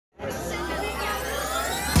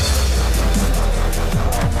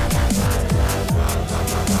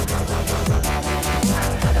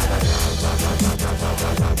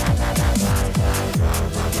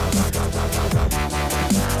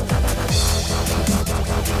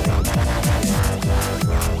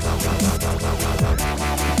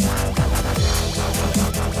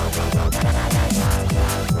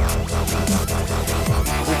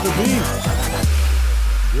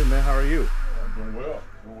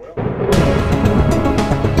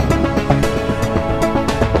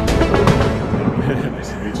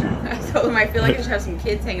I just have some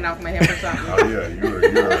kids hanging off my hip or something. Oh yeah,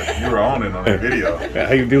 you were on it on the video.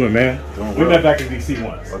 How you doing, man? Doing We well. met back in DC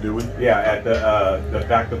once. Oh, did we? Yeah, at the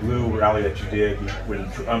Back the Blue rally that you did when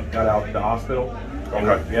Trump got out of the hospital.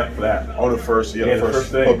 Okay. Yep, for that. Oh, the first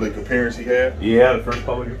thing. public appearance he had. Yeah, the first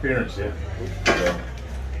public appearance. Yeah.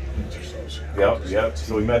 Yep.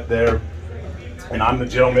 So we met there, and I'm the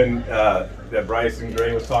gentleman that Bryson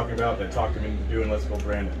Gray was talking about that talked him into doing Let's Go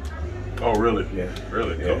Brandon. Oh, really? Yeah.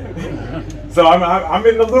 Really? Yeah. So I'm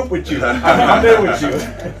in the loop with you. I'm there with you.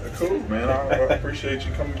 Cool, man. I appreciate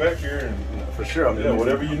you coming back here and For sure. I'm yeah,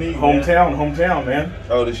 whatever you need. Hometown, man.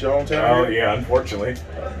 Oh, this your hometown? Oh here? yeah, unfortunately.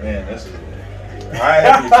 Man, this is. I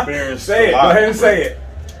haven't experienced. Say it. Go ahead and say it.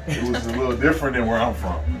 It was a little different than where I'm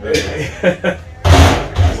from. It's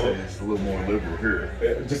a little more liberal here.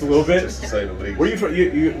 Just a little bit. Just to say the least. Where you from?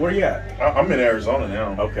 Where you at? I'm in Arizona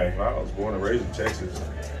now. Okay. I was born and raised in Texas.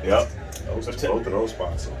 Yep. Both of those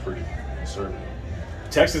spots are pretty conservative.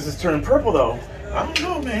 Texas is turning purple though. I don't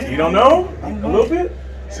know, man. You don't know? A little bit?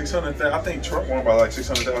 600,000. I think Trump won by like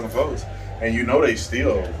 600,000 votes, and they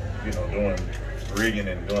still, doing rigging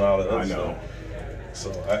and doing all that other stuff.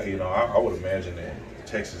 So I would imagine that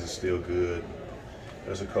Texas is still good.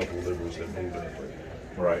 There's a couple of liberals that move in,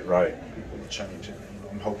 but Right. people are changing.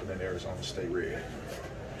 I'm hoping that Arizona stay red.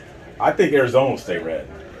 I think Arizona will stay red.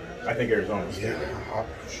 I think Arizona will stay red.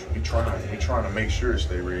 We trying to make sure it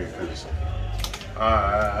stay red because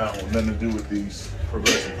I don't want nothing to do with these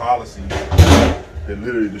progressive policies that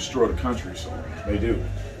literally destroy the country. So They do.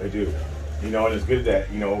 And it's good that,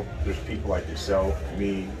 there's people like yourself,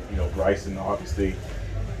 me, Bryson, obviously,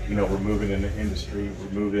 we're moving in the industry,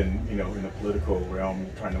 we're moving, in the political realm,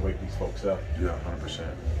 trying to wake these folks up. yeah, 100%.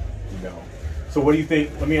 So what do you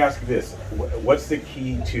think, let me ask you this, what's the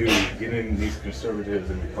key to getting these conservatives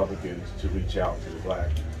and Republicans to reach out to the black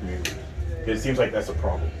community? It seems like that's a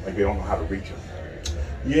problem, like they don't know how to reach them.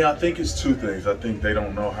 Yeah, I think it's two things. I think they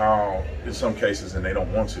don't know how, in some cases, and they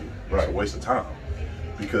don't want to. It's a waste of time.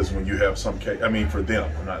 Because when you have some case, for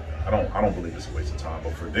them, I don't believe it's a waste of time,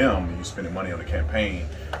 but for them, when you're spending money on a campaign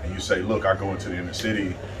and you say, look, I go into the inner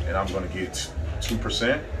city and I'm going to get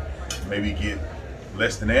 2%, maybe get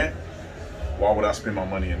less than that. Why would I spend my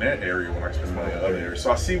money in that area when I spend money in other areas?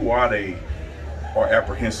 So I see why they are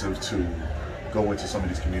apprehensive to go into some of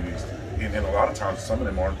these communities, and a lot of times some of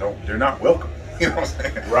them they're not welcome. You know what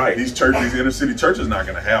I'm saying? Right. These inner city churches, not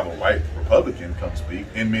going to have a white Republican come speak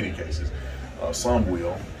in many cases. Some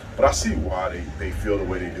will, but I see why they feel the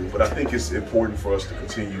way they do. But I think it's important for us to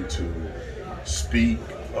continue to speak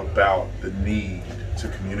about the need to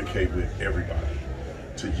communicate with everybody,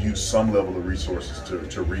 to use some level of resources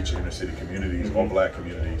to reach inner city communities or black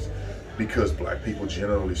communities, because black people,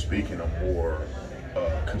 generally speaking, are more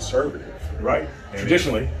conservative. Right. And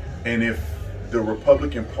Traditionally. If the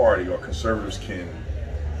Republican Party or conservatives can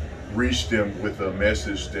reach them with a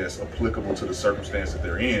message that's applicable to the circumstance that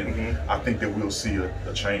they're in, I think that we'll see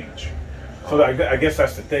a change. So I guess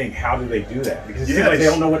that's the thing. How do they do that? Because it seems like they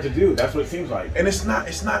don't know what to do. That's what it seems like. And it's not,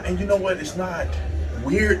 and you know what? It's not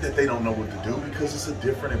weird that they don't know what to do, because it's a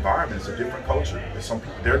different environment. It's a different culture. And some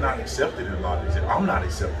people, they're not accepted in a lot of these areas. I'm not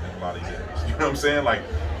accepted in a lot of these areas. You know what I'm saying? Like,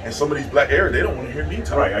 in some of these black areas, they don't want to hear me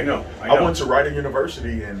talk. Right, I know. I went to Rider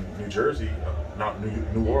University in New Jersey, not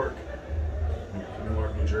Newark,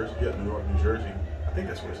 New Jersey. Yeah, Newark, New Jersey. I think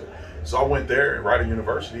that's what it said. So I went there at Rider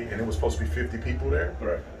University, and it was supposed to be 50 people there.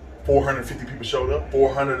 Right. 450 people showed up.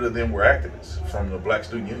 400 of them were activists from the Black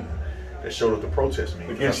Student Union that showed up to protest me.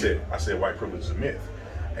 I said white privilege is a myth,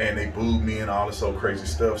 and they booed me and all this old crazy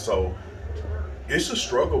stuff. So it's a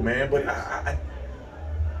struggle, man. But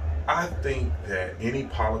I think that any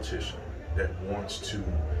politician that wants to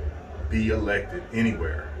be elected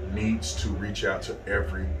anywhere needs to reach out to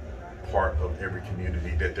every part of every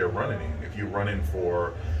community that they're running in. If you're running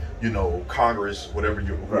for, Congress, whatever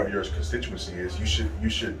your constituency is, you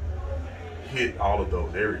should hit all of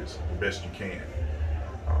those areas the best you can.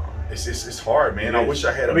 It's hard, man. I wish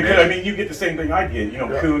I had a because you get the same thing I get.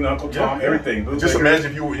 Coon, Uncle Tom, everything. Just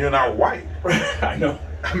imagine if you and I were white. I know.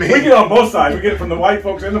 We get it on both sides. We get it from the white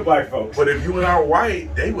folks and the black folks. But if you and I were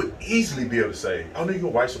white, they would easily be able to say, "Oh no, you're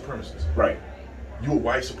a white supremacist." Right. You're a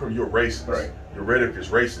white supremacist. You're a racist. Right. Your rhetoric is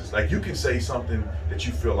racist. Like, you can say something that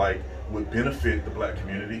you feel like would benefit the black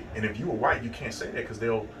community, and if you were white, you can't say that because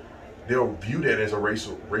they'll view that as a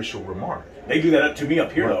racial remark. They do that to me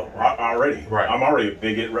up here though. Already. Right. I'm already a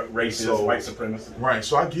bigot, racist, white supremacist. Right.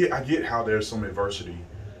 So I get how there's some adversity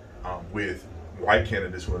with white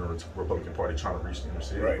candidates who are in the Republican Party trying to reach the inner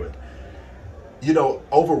city. Right. But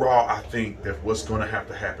overall, I think that what's going to have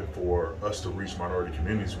to happen for us to reach minority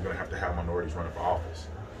communities, we're going to have minorities running for office.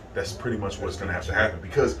 That's pretty much what's going to have to happen.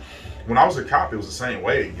 Because when I was a cop, it was the same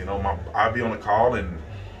way. You know, I'd be on a call and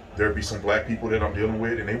there'd be some black people that I'm dealing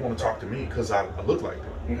with, and they want to talk to me because I look like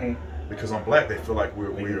them. Because I'm black, they feel like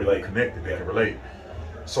we're connected. They can relate.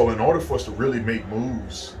 So in order for us to really make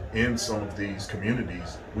moves in some of these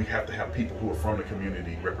communities, we have to have people who are from the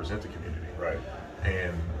community represent the community. Right.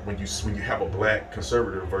 And when you have a black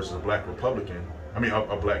conservative versus a black Republican, I mean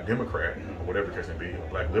a black Democrat, or whatever the case may be, a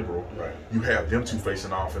black liberal, right. You have them two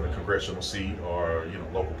facing off in a congressional seat or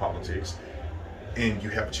local politics, and you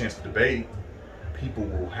have a chance to debate. People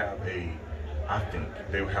will have I think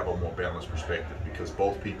they will have a more balanced perspective because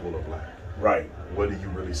both people are black. Right. What do you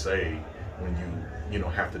really say when you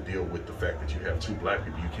have to deal with the fact that you have two black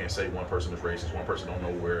people? You can't say one person is racist, one person don't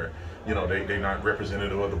know where, they're not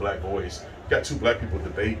representative of the black voice. You got two black people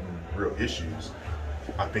debating real issues.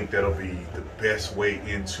 I think that'll be the best way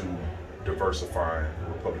into diversifying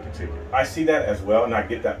the Republican ticket. I see that as well, and I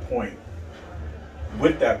get that point.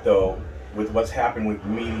 With that though, with what's happened with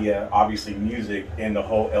media, obviously music, and the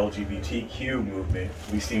whole LGBTQ movement,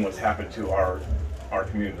 we've seen what's happened to our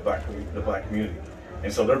community, the black community.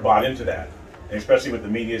 And so they're bought into that. And especially with the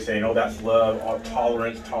media saying, oh, that's love, all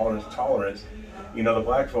tolerance. The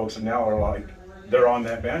black folks now are like, they're on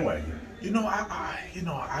that bandwagon.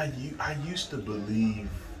 I used to believe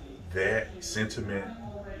that sentiment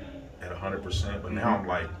at 100%, but now I'm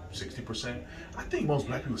like 60%. I think most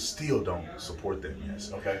black people still don't support that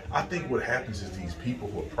mess. Okay. I think what happens is these people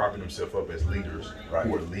who are propping themselves up as leaders, right.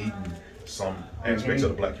 who are leading some aspects of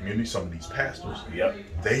the black community, some of these pastors, yep.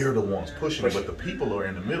 They are the ones pushing it, but the people are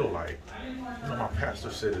in the middle like, my pastor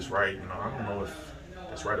said it's right, I don't know if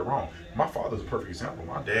that's right or wrong. My father's a perfect example.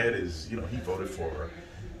 My dad is, he voted for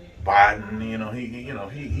Biden,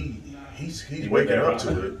 he's waking up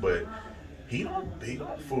to it, but he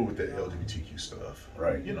don't fool with that LGBTQ stuff.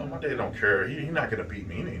 Right. My dad don't care. He's not gonna beat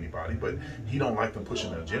me into anybody, but he don't like them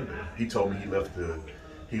pushing the agenda. He told me he left the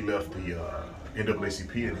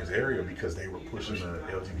NAACP in his area because they were pushing the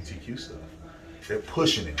LGBTQ stuff. They're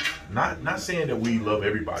pushing it. Not saying that we love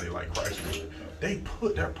everybody like Christ would.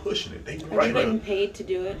 They're pushing it. Are they getting paid to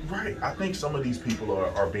do it? Right. I think some of these people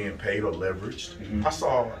are being paid or leveraged. I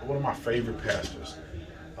saw one of my favorite pastors,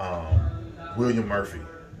 William Murphy.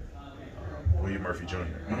 William Murphy Jr.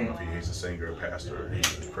 I don't know if he's a singer or pastor.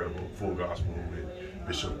 He's incredible. Full Gospel with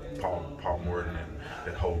Bishop Paul Morton and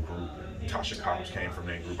that whole group. And Tasha Cobbs came from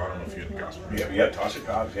that group. I don't know if you're in the gospel. Yeah, Tasha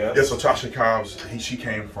Cobbs, yeah. Yeah, so Tasha Cobbs, she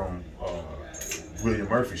came from William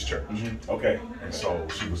Murphy's church. Okay. And so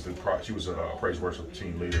she was a praise worship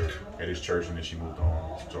team leader at his church, and then she moved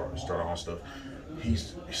on, started her own stuff.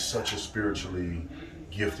 He's such a spiritually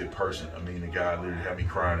gifted person. I mean, the guy literally had me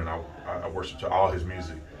crying, and I worship to all his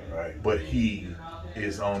music. Right. But he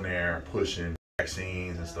is on there pushing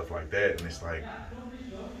vaccines and stuff like that, and it's like,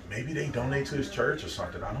 maybe they donate to his church or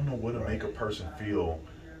something. I don't know what to make a person feel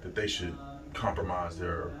that they should compromise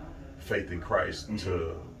their faith in Christ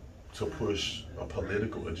to push a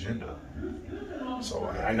political agenda. So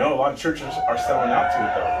I know a lot of churches are selling out to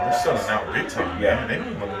it though. They're selling out big time. Yeah. Man. They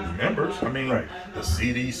don't want to lose members. I mean, the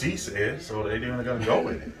CDC said, so they're gonna go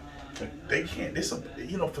with it. They can't.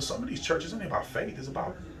 For some of these churches, it ain't about faith. It's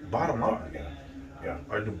about bottom line. Yeah.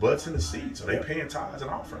 Are the butts in the seats? Are they paying tithes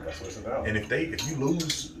and offerings? That's what it's about. And if you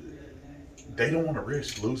lose, they don't want to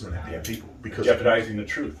risk losing that people because jeopardizing the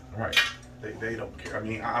truth. Right. They don't care. I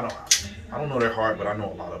mean, I don't know their heart, but I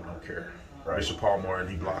know a lot of them don't care. Right. Bishop Paul Morton,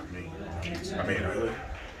 he blocked me. I mean, he's my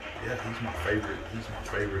favorite. He's my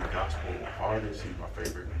favorite gospel artist. He's one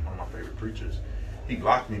of my favorite preachers. He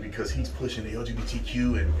blocked me because he's pushing the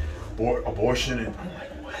LGBTQ and abortion, and I'm like,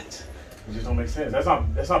 what? It just don't make sense.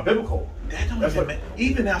 That's not biblical.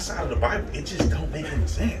 Even outside of the Bible, it just don't make any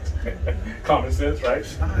sense. Common sense, right?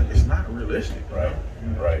 It's not realistic. Right.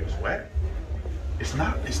 Right. It's whack. It's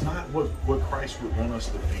not what Christ would want us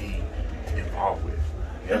to be involved with.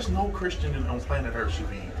 There's no Christian on planet Earth should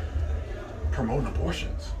be promoting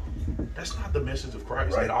abortions. That's not the message of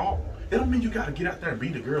Christ at all. It don't mean you got to get out there and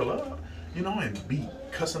beat the girl up, and be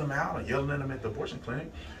cussing them out and yelling at them at the abortion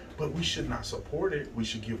clinic. But we should not support it. We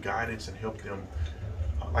should give guidance and help them.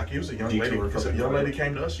 Like it was a young lady. A young lady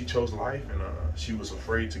came to us. She chose life, and she was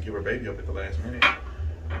afraid to give her baby up at the last minute.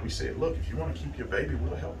 We said, look, if you want to keep your baby,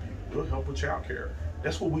 we'll help you. We'll help with child care.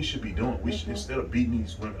 That's what we should be doing. We should, instead of beating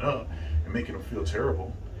these women up and making them feel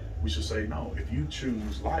terrible, we should say, no, if you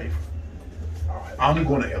choose life, I'm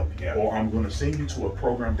going to help you. Or I'm going to send you to a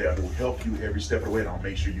program that will help you every step of the way, and I'll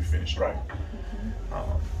make sure you finish right.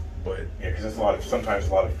 But because there's sometimes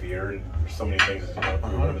a lot of fear, and there's so many things that go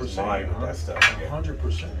through his mind with that stuff.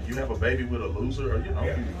 100%. You have a baby with a loser, or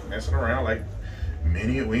messing around like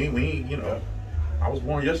many. We I was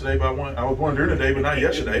born yesterday, but I was born during the day, but not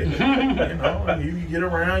yesterday. You know, you get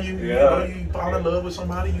around, you fall in love with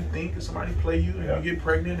somebody, you think that somebody play you, and you get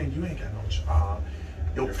pregnant, and you ain't got no job.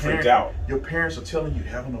 You're freaked out. Your parents are telling you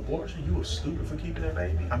have an abortion. You were stupid for keeping that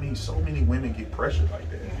baby. I mean, so many women get pressured like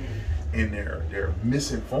that, and they're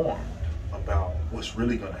misinformed about what's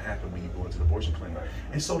really going to happen when you go into the abortion clinic.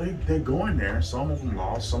 And so they're going there. Some of them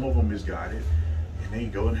lost, some of them misguided, and they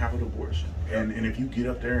go and have an abortion. And if you get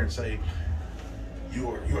up there and say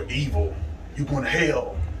you're evil, you're going to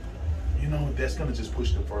hell, you know, that's going to just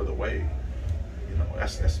push them further away. You know,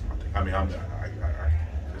 that's my thing. I mean,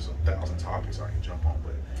 there's 1,000 topics I can jump on,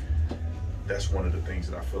 but that's one of the things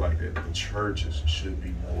that I feel like that the churches should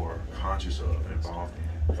be more conscious of and involved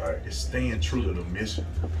in. Right. It's staying true to the mission.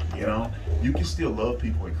 You know, you can still love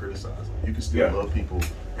people and criticize them. You can still love people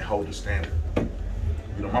and hold a standard. You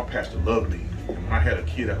know, my pastor loved me, and when I had a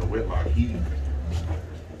kid out of wedlock,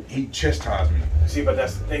 he chastised me. See, but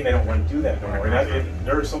that's the thing; they don't want to do that no more.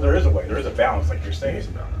 There is a way. There is a balance, like you're saying.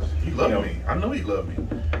 He loved me. I know he loved me.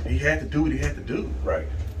 He had to do what he had to do. Right.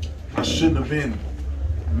 I shouldn't have been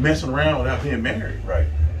messing around without being married. Right.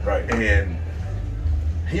 Right. And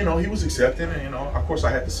you know, he was accepting, and you know, of course, I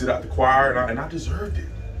had to sit out the choir, and I deserved it.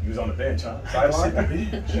 He was on the bench, huh? I had to sit on the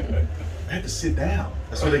bench. I had to sit down.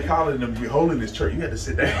 That's what they call it in the holiness church. You had to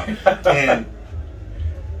sit down, and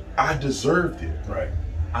I deserved it. Right.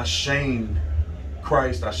 I shamed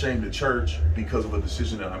Christ. I shamed the church because of a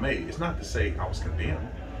decision that I made. It's not to say I was condemned.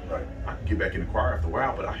 Right. I could get back in the choir after a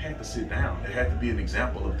while, but I had to sit down. It had to be an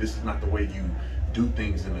example of this is not the way you do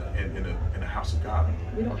things in the house of God.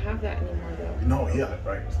 We don't have that anymore, though. No, yeah,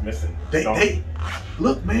 right. It's missing. They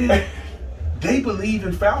look, man. They believe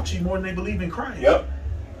in Fauci more than they believe in Christ. Yep.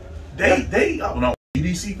 They oh no,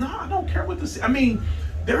 EDC. No, I don't care what this. I mean,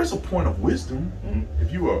 there is a point of wisdom. Mm-hmm.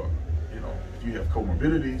 If you are, you know, if you have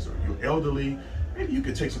comorbidities or you're elderly, maybe you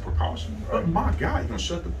could take some precautions. Right. But my God, you're gonna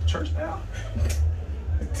shut the church down?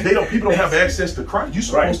 People don't have access to Christ. You're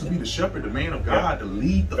supposed to be the shepherd, the man of God, to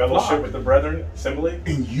lead the fellowship flock. with the brethren, assembly.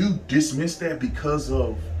 And you dismiss that because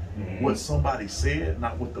of what somebody said,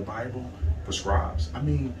 not what the Bible prescribes. I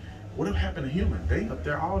mean, what happened to healing? They up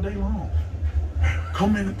there all day long.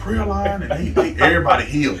 Come in the prayer line and everybody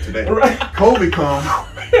healed today. Right. COVID come,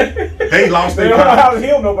 they lost their power. They don't know how to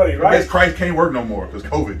heal nobody, right? I guess Christ can't work no more because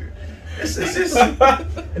COVID did. It's just,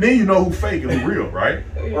 and then you know who fake and who real, right?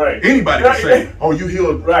 Right. Anybody can say, "Oh, you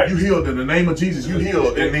healed. Right. You healed in the name of Jesus. You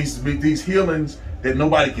healed." And these healings that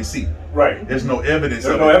nobody can see. Right. There's no evidence.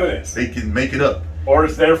 There's no evidence. They can make it up. Or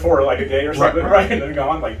it's there for like a day or something, right? And then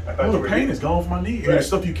gone. Like I thought the pain is gone from my knee. And there's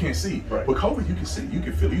stuff you can't see. Right. But COVID, you can see. You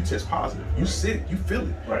can feel it. You test positive. You sick. You feel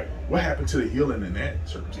it. Right. What happened to the healing in that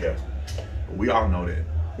circumstance? But we all know that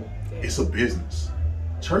it's a business.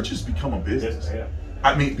 Churches become a business. Yeah.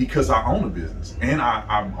 I mean, because I own a business and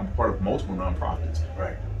I'm part of multiple nonprofits.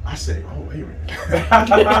 Right. I say, oh wait a minute.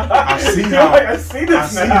 I see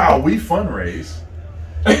how we fundraise,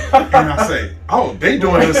 and I say, oh, they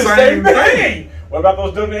doing the same thing. What about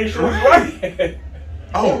those donations? Right.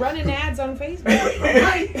 Oh, they're running ads on Facebook.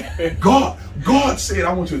 Right. God said,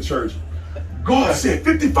 I went to a church. God said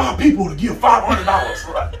 55 people to give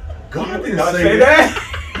 $500. Right. God didn't say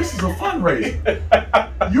that. This is a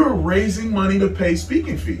fundraiser. You're raising money to pay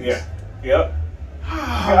speaking fees. Yeah. Yep.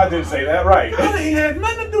 God didn't say that, right? God ain't had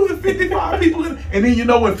nothing to do with 55 people. And then you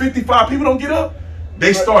know when 55 people don't get up,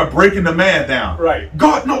 they start breaking the math down. Right.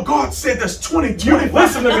 God said there's 25.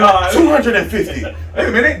 Listen to God. 250. Wait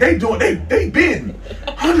a minute, they bidding.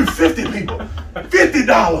 150 people.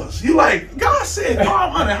 $50. You like, God said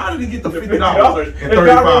 500. How did he get the $50 and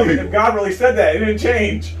 35 people? If God really said that, it didn't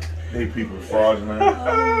change. They people are fraudulent.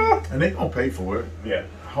 And they gonna pay for it. Yeah.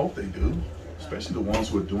 I hope they do. Especially the ones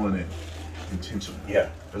who are doing it intentionally. Yeah.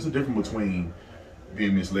 There's a difference between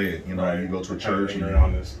being misled. You know, you go to a church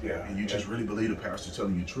and you just really believe the pastor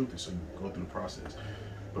telling you the truth, and so you go through the process.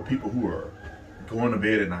 But people who are going to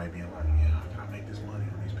bed at night being like, yeah, how can I make this money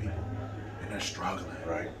on these people? And they're struggling.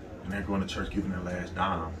 Right. And they're going to church giving their last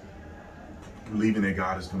dime, believing that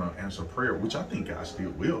God is going to answer prayer, which I think God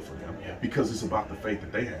still will for them, because it's about the faith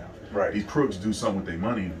that they have. Right. These crooks do something with their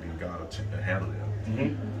money, and then God will handle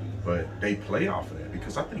them. But they play off of that,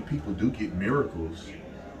 because I think people do get miracles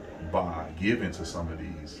by giving to some of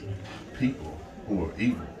these people who are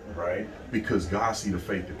evil. Right. Because God see the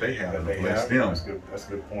faith that they have and bless them. That's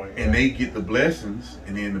a good point. And they get the blessings,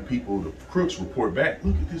 and then the people, the crooks, report back,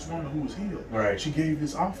 look at this woman who was healed. Right. She gave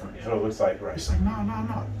this offering. So it looks like, It's like,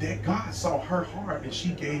 no. That God saw her heart, and she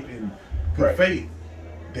gave in good faith,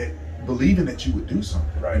 that believing that you would do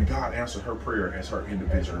something. Right. And God answered her prayer as her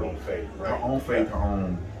individual. Her own faith. Right. Her own faith, her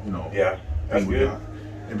own, Yeah. That's good.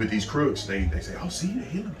 but these crooks, they say, oh, see, they're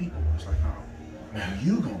healing people. It's like, no,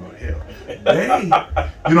 you gonna go to hell. They,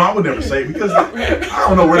 I would never say, because I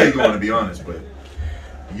don't know where they're going, to be honest, but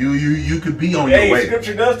you could be on your way.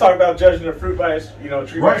 Scripture does talk about judging the fruit by its,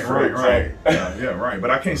 tree by its fruit. Right. Yeah, right. But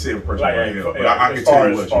I can't say if a person going to hell. But I can tell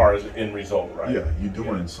you what. As far as end result, right? Yeah, you're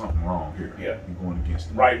doing something wrong here. Yeah. You're going against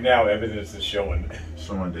them. Right now, evidence is showing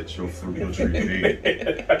that your fruit tree is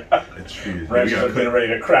dead. That tree is branches are getting ready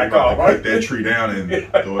to crack off. Cut that tree down and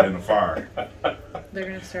throw it in the fire. They're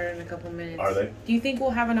going to start in a couple minutes. Are they? Do you think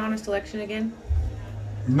we'll have an honest election again?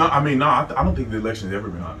 No, I don't think the election has ever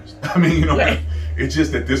been honest. It's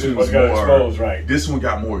just that this one was more exposed, right? This one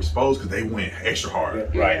got more exposed because they went extra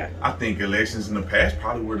hard, right? Yeah. I think elections in the past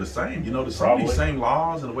probably were the same. Some of these same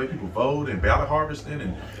laws and the way people vote and ballot harvesting,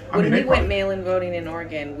 and when we went mail-in voting in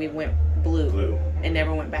Oregon, we went blue and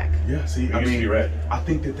never went back. Yeah, see, red. I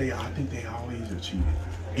think they always have cheated.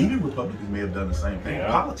 Even Republicans may have done the same thing. Yeah.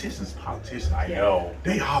 Politicians. I know.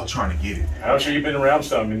 They all trying to get it. I'm sure you've been around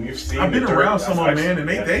some and you've seen. I've been around some of them, man, and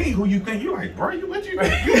they ain't who you think. You're like, bro, what you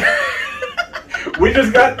think? We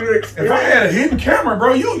just got through experience. If I had a hidden camera,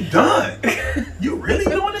 bro, you done. You really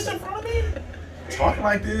doing this in front of me? Talking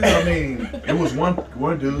like this? It was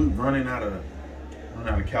one dude running out of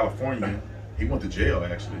California. He went to jail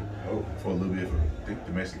actually for a little bit for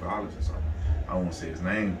domestic violence or something. I don't want to say his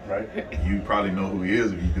name. Right. You probably know who he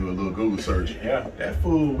is if you do a little Google search. Yeah. That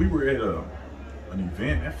fool, we were at an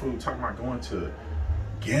event. That fool talking about going to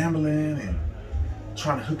gambling and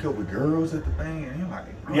trying to hook up with girls at the thing. And you're like,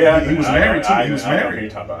 he was married too. He was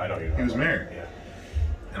married. I know he was married. Yeah.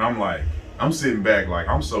 And I'm like, I'm sitting back like,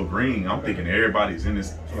 I'm so green. I'm thinking everybody's in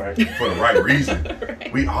this for the right reason.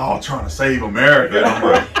 Right. We all trying to save America. And I'm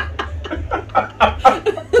like,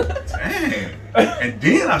 dang. And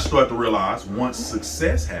then I start to realize once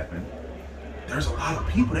success happened, there's a lot of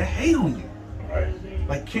people that hate on you. Right.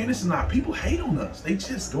 Like Candace and I, people hate on us. They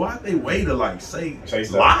just go out their way to like say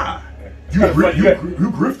lie. You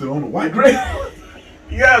grifted on the white people.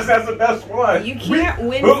 Yes, that's the best one. You can't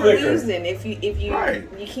win for losing if you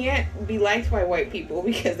you can't be liked by white people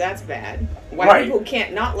because that's bad. White people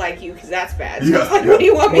can't not like you because that's bad. So it's like, what do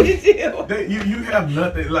you want me to do? You have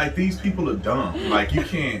nothing. Like these people are dumb. Like you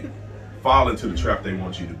can't fall into the trap they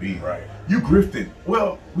want you to be. Right. You grifted.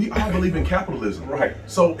 Well, we all believe in capitalism. Right.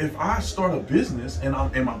 So if I start a business and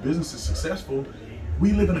my business is successful,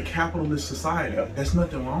 we live in a capitalist society. Yep. There's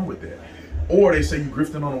nothing wrong with that. Or they say you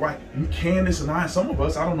grifting on the white. Candace and I, some of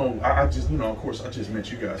us, I don't know. I just, of course, I just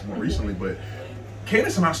met you guys more recently, but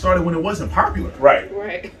Candace and I started when it wasn't popular. Right.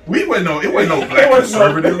 It wasn't no black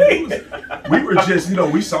conservative. We were just,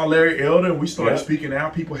 we saw Larry Elder and we started speaking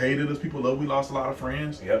out. People hated us. People loved. We lost a lot of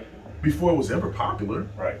friends. Yep. Before it was ever popular.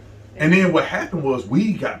 Right. And then what happened was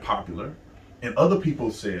we got popular, and other people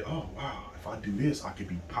said, "Oh wow, if I do this, I could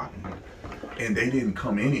be popular." And they didn't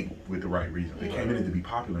come in it with the right reason. They came in it to be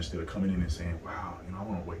popular instead of coming in and saying, "Wow, I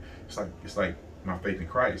want to wait." It's like my faith in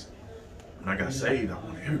Christ. When I got saved, I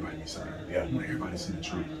want everybody to be saved. Yeah. I want everybody to see the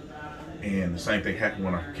truth. And the same thing happened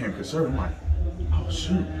when I became conservative. I'm like, "Oh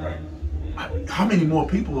shoot, how many more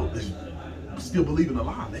people still believe in the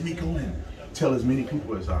lie? Let me go and tell as many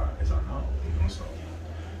people as I know."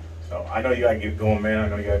 So I know you gotta get going, man. I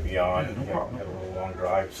know you gotta be on. Yeah, no problem. Have a little long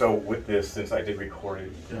drive. So with this, since I did record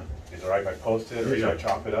it, is it alright if I post it or should I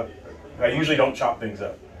chop it up? I usually don't chop things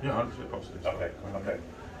up. Yeah, I'll just post it.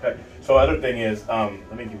 Okay. So other thing is,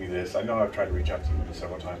 let me give you this. I know I've tried to reach out to you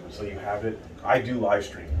several times, but so you have it. I do live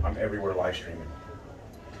stream. I'm everywhere live streaming.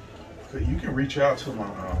 You can reach out to my,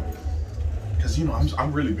 because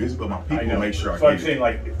I'm really busy, but my people make sure I get it. So I'm saying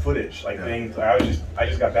like footage, like things. I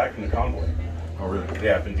just got back from the convoy. Oh really?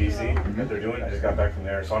 Yeah, up in DC that they're doing. I just got back from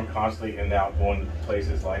there, so I'm constantly in and out, going to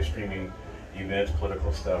places, live streaming events,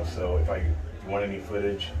 political stuff. So if you want any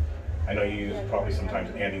footage, I know you use probably sometimes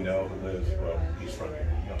Andy No, who lives, he's from here.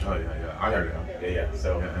 Oh yeah, I heard him. Yeah.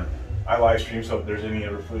 So I live stream. So if there's any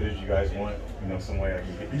other footage you guys want, some way I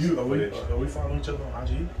can get you some footage. Are we following each other on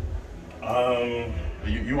IG?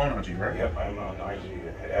 You on IG, right? Yep, I'm on IG.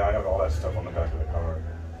 I have all that stuff on the back of the car.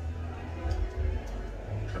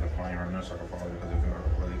 Trying to find you right now so I can follow you, because if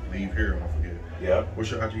I leave here, I won't forget. Yeah. What's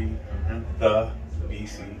your IG? The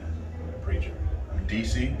BC Preacher.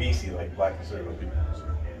 DC? BC, like Black Conservative people.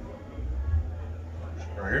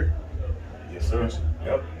 Right here? Yes, sir.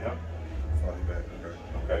 Yep. Follow you back.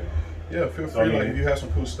 Okay. Yeah, feel free. Like if you have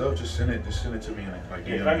some cool stuff, just send it to me.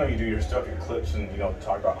 I know you do your stuff, your clips, and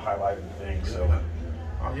talk about highlighting things. So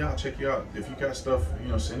I'll check you out. If you got stuff,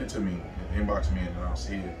 send it to me, inbox me, and I'll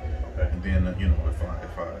see it. Okay. And then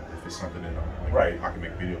if it's something that I can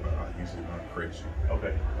make a video about, I'll use it and I'll credit you.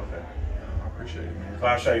 Okay. I Appreciate it,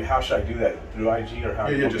 man. So how should I do that? Through IG or how?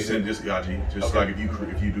 Yeah, just send just IG. Just like if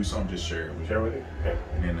you do something, just share it with Share with it. Okay.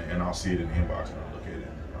 And I'll see it in the inbox and I'll look at it.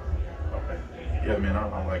 Okay. Yeah, man.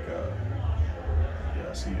 I'm like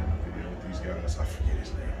I see him in the video with these guys. I forget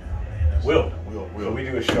his name now, man. Will. So we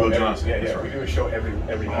do a show. Will Johnson. We do a show every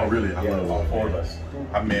night. Oh, really? I love all Will, 4 man. of us.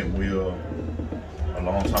 I met Will a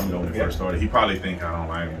long time ago when he first started. He probably think I don't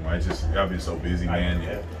like him. I've been so busy,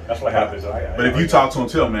 man. That's what happens. But if you talk to him,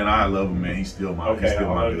 tell him, man, I love him, man. He's still my dude,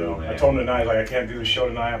 man. I told him tonight, like, I can't do the show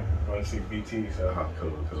tonight. I'm going to see BT. So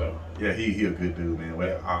cool. Yeah, he a good dude, man.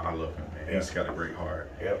 Well, I love him, man. He's got a great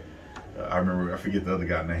heart. Yep. I remember, I forget the other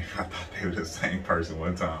guy's name. I thought they were the same person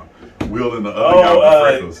one time. Will and the other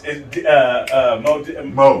guy with freckles.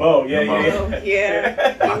 Mo.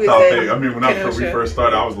 Yeah. I mean, when we first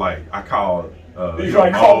started, I was like, I called. You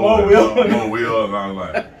trying to call Mo Will? Mo Will, and I was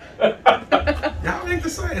like, y'all ain't the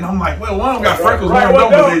same. And I'm like, well, one of them got freckles, right,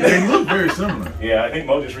 one don't, but they look very similar. Yeah, I think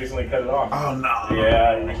Mo just recently cut it off. Oh, no.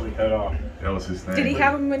 Yeah, he recently cut it off. That was his thing. Did he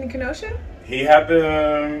have them in Kenosha? He had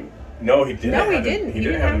them. No, he didn't. No, he didn't. He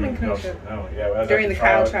didn't have them in Kenosha. No, yeah. During the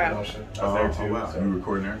Kyle trial. I was there too. Oh, wow. So. You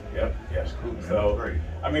recording there? Yep. Yes. Cool, man. So, great.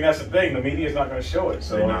 I mean, that's the thing. The media is not going to show it.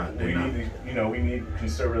 So They're not. we need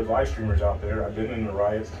conservative live streamers out there. I've been in the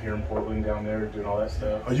riots here in Portland, down there, doing all that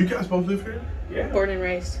stuff. Oh, you guys both live here? Yeah. Born and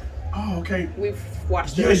raised. Oh, okay. We've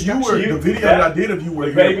watched the video that I did of you were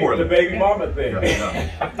here in Portland. The baby mama thing. The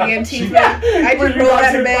Antifa. I just rolled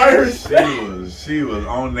out of bed. She was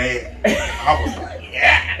on that. I was like,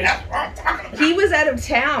 yeah, that's what I'm talking about. He was out of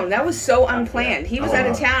town. That was so unplanned. He was out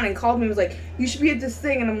of town and called me and was like, you should be at this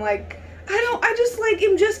thing. And I'm like, I just like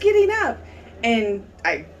am just getting up. And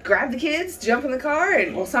I grabbed the kids, jump in the car,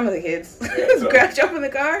 and well, some of the kids jump in the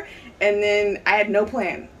car, and then I had no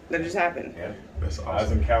plan. That just happened. Yeah. That's awesome. I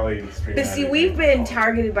was in Cali. But see, we've been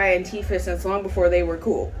targeted by Antifa since long before they were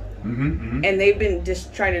cool. And they've been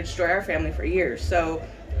just trying to destroy our family for years. So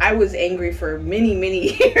I was angry for many,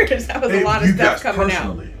 many years. That was a lot of stuff coming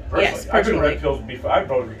out. Yes, I've been red pilled before. I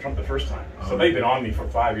voted for Trump the first time. So they've been on me for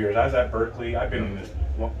 5 years. I was at Berkeley. I've been in this,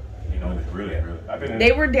 really.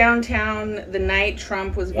 They were downtown the night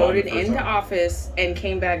Trump was voted into office and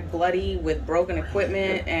came back bloody with broken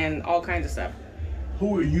equipment and all kinds of stuff.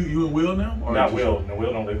 Who are you? You and Will now? Or not Will. No,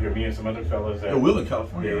 Will don't live here. Me and some other fellas. Yeah, Will in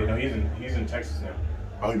California. Yeah, he's in Texas now.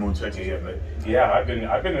 Oh, you in Texas? Yeah, but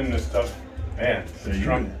I've been in this stuff, man. Since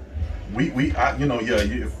Trump. You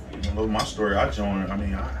know my story. I joined. I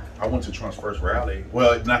mean, I went to Trump's first rally.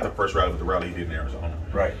 Well, not the first rally, but the rally he did in Arizona.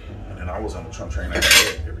 Right. And then I was on the Trump train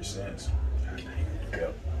ever since. God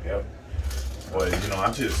dang. Yep. But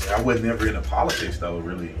I wasn't never into politics though.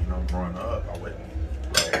 Really, growing up, I wasn't.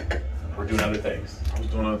 Right. We're doing other things. I was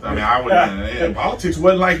doing other things. I mean, I wasn't. Politics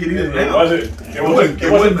wasn't like it is now. It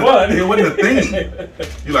wasn't fun. It wasn't a thing.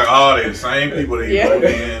 You're like, oh, they're the same people that you vote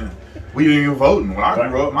in. We didn't even vote. When I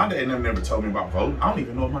grew up, my dad never told me about voting. I don't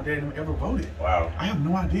even know if my dad ever voted. Wow. I have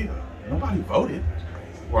no idea. Nobody voted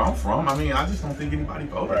where I'm from. I mean, I just don't think anybody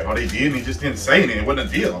voted. Right. Or they did, and they just didn't say anything. It wasn't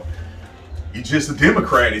a deal. You're just a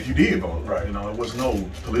Democrat if you did vote. Right. It was no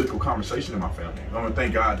political conversation in my family. I mean,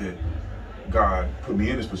 thank God that God put me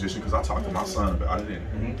in this position because I talked to my son about it.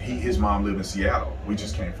 And his mom lived in Seattle. We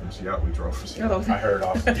just came from Seattle. We drove from Seattle. I heard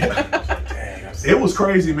also. It was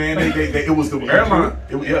crazy, man. It was the airline.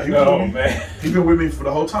 He's been with me for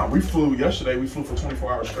the whole time. We flew yesterday. We flew for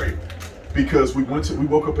 24 hours straight because we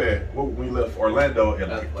woke up we left Orlando at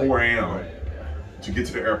like 4 a.m. to get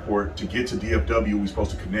to the airport. To get to DFW, we were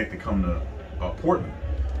supposed to connect and come to Portland.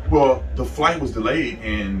 Well, the flight was delayed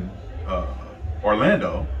in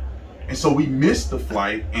Orlando. And so we missed the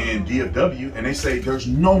flight in DFW, and they say there's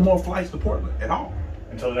no more flights to Portland at all.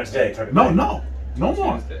 Until the next day. No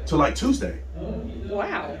more. Till like Tuesday.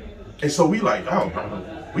 Wow. And so we like, oh,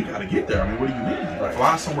 we got to get there. I mean, what do you mean? Right.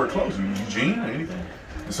 Fly somewhere close, Eugene or anything?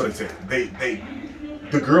 And so they said,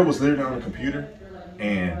 the girl was literally on the computer,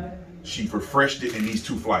 and she refreshed it, and these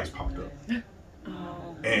 2 flights popped up.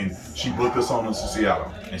 And she booked us on to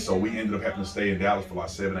Seattle. And so we ended up having to stay in Dallas for like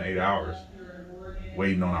 7 or 8 hours.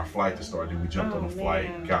 Waiting on our flight to start. Then we jumped on the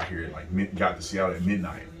flight, got here got to Seattle at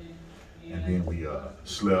midnight, and then we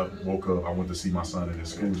slept, woke up. I went to see my son at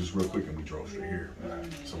his school just real quick, and we drove straight here.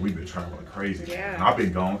 So we've been traveling crazy. Yeah. And I've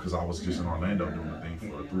been gone because I was just in Orlando doing the thing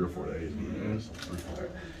for 3 or 4 days.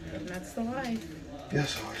 And that's the life.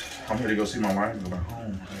 Yes, I'm ready to go see my wife and go back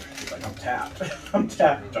home. I'm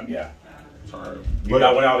tapped. Yeah. Sorry. You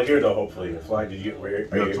got one out of here though. Hopefully, the flight. Did you get where?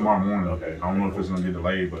 Yeah, tomorrow morning. Okay. I don't know if it's gonna get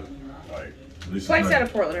delayed, but. Flights out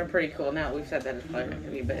of Portland are pretty cool. Now we've said that it's probably not going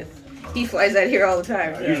to be, but he flies out here all the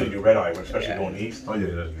time. I usually do red eye, especially going east. Oh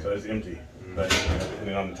yeah, so it's empty. But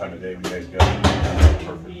depending on the time of day when you guys go.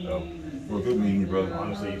 Perfect. So, well, good meeting you, brother.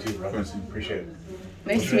 Honestly, you too, brother. Appreciate it.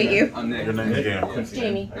 Nice to meet you. I'm Nick. Your name again?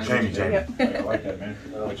 Jamie. Jamie. Yep. I like that, man.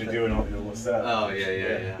 What you're doing, what's that? Oh,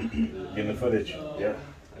 yeah. Getting the footage. Yeah.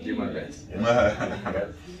 I do my best. Yeah.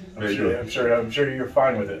 I'm sure you're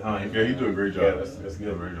fine with it, huh? Yeah, you do a great job. Yeah, that's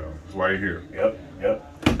good. Great job. That's why you're here. Yep.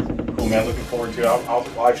 Cool, man. Looking forward to it. I'll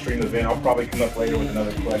live stream the event. I'll probably come up later with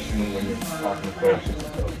another question when you're talking questions.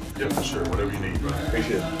 So. Yeah, for sure. Whatever you need, brother.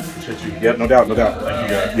 Appreciate it. Appreciate you. Yep, no doubt. Thank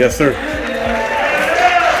you, guys. Yes, sir.